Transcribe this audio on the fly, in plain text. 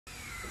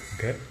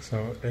Okay,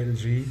 so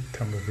LG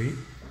Therma V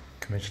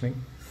commissioning.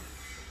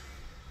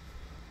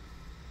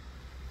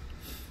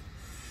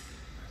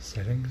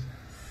 Settings.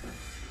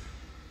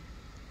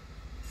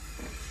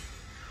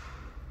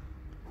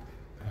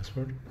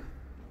 Password.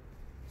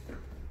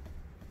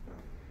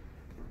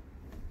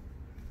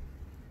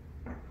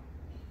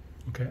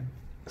 Okay,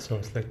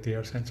 so select the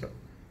air sensor.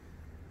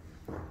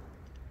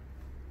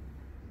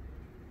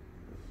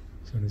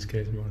 So in this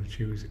case we want to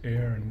choose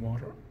air and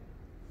water.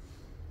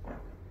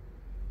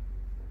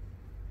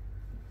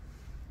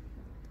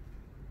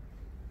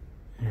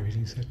 Air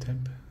heating set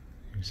temp,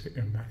 you set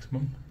your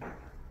maximum,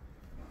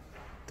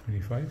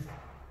 25.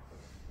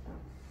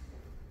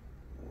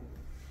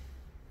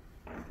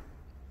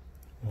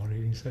 Water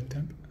heating set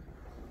temp,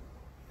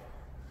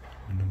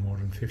 no more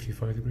than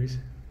 55 degrees.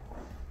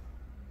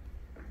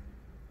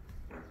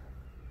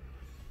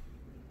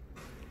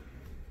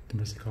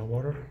 Domestic hot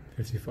water,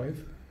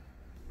 55.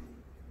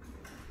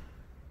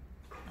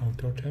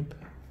 Outdoor temp,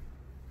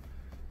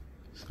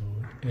 so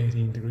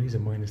 18 degrees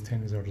and minus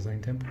 10 is our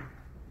design temp.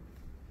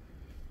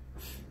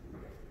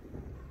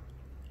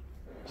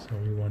 So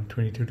we want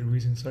 22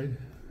 degrees inside.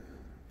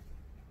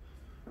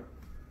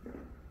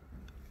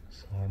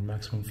 So our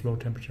maximum flow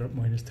temperature at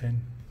minus 10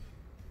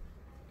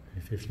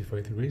 and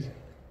 55 degrees.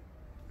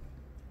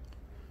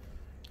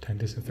 Tank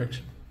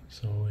disinfection,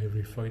 so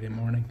every Friday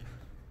morning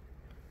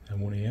at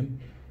 1 AM.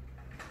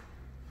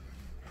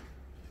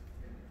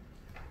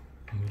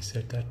 And we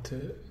set that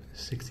to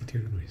 62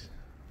 degrees.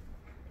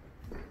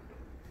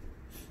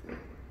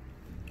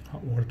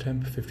 Hot water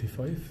temp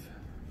 55.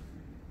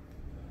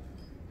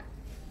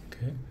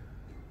 Okay.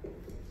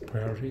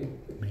 Priority,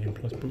 main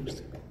plus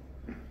boost.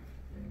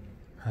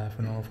 Half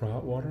an hour for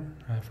hot water,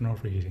 half an hour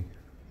for heating.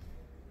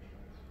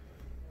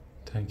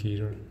 Tank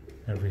heater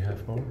every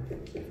half hour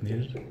if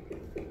needed.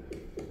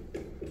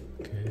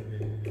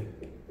 Okay.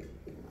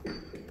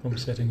 Pump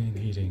setting and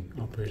heating,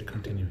 operate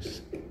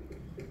continuous.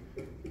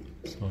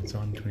 So it's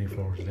on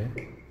 24 hours a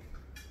day.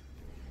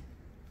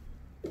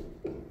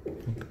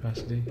 Pump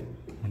capacity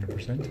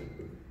 100%.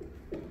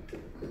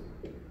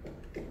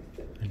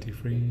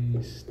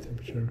 Antifreeze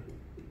temperature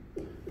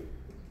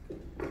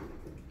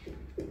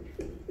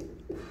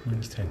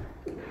minus 10.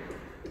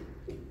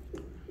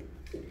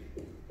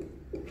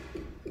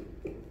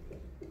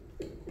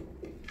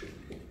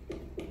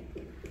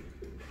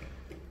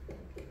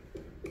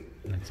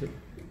 And that's it.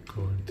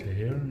 Go into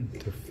here,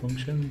 into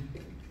function,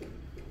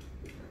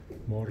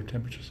 water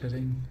temperature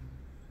setting,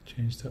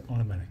 change to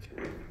automatic.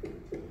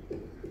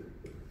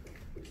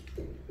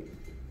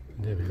 And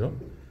there we go.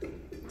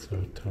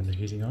 So turn the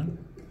heating on,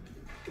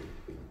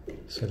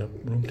 set up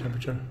room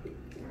temperature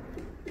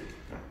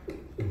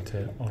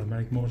into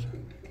automatic mode.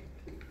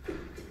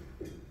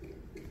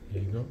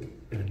 There you go,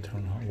 and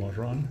turn hot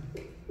water on.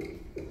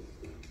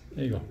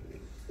 There you go.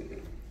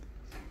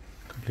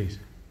 Complete.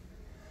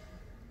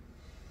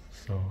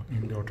 So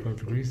indoor 12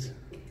 degrees.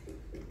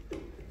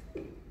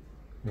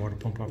 Water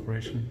pump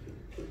operation.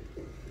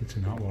 It's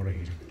in hot water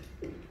heating.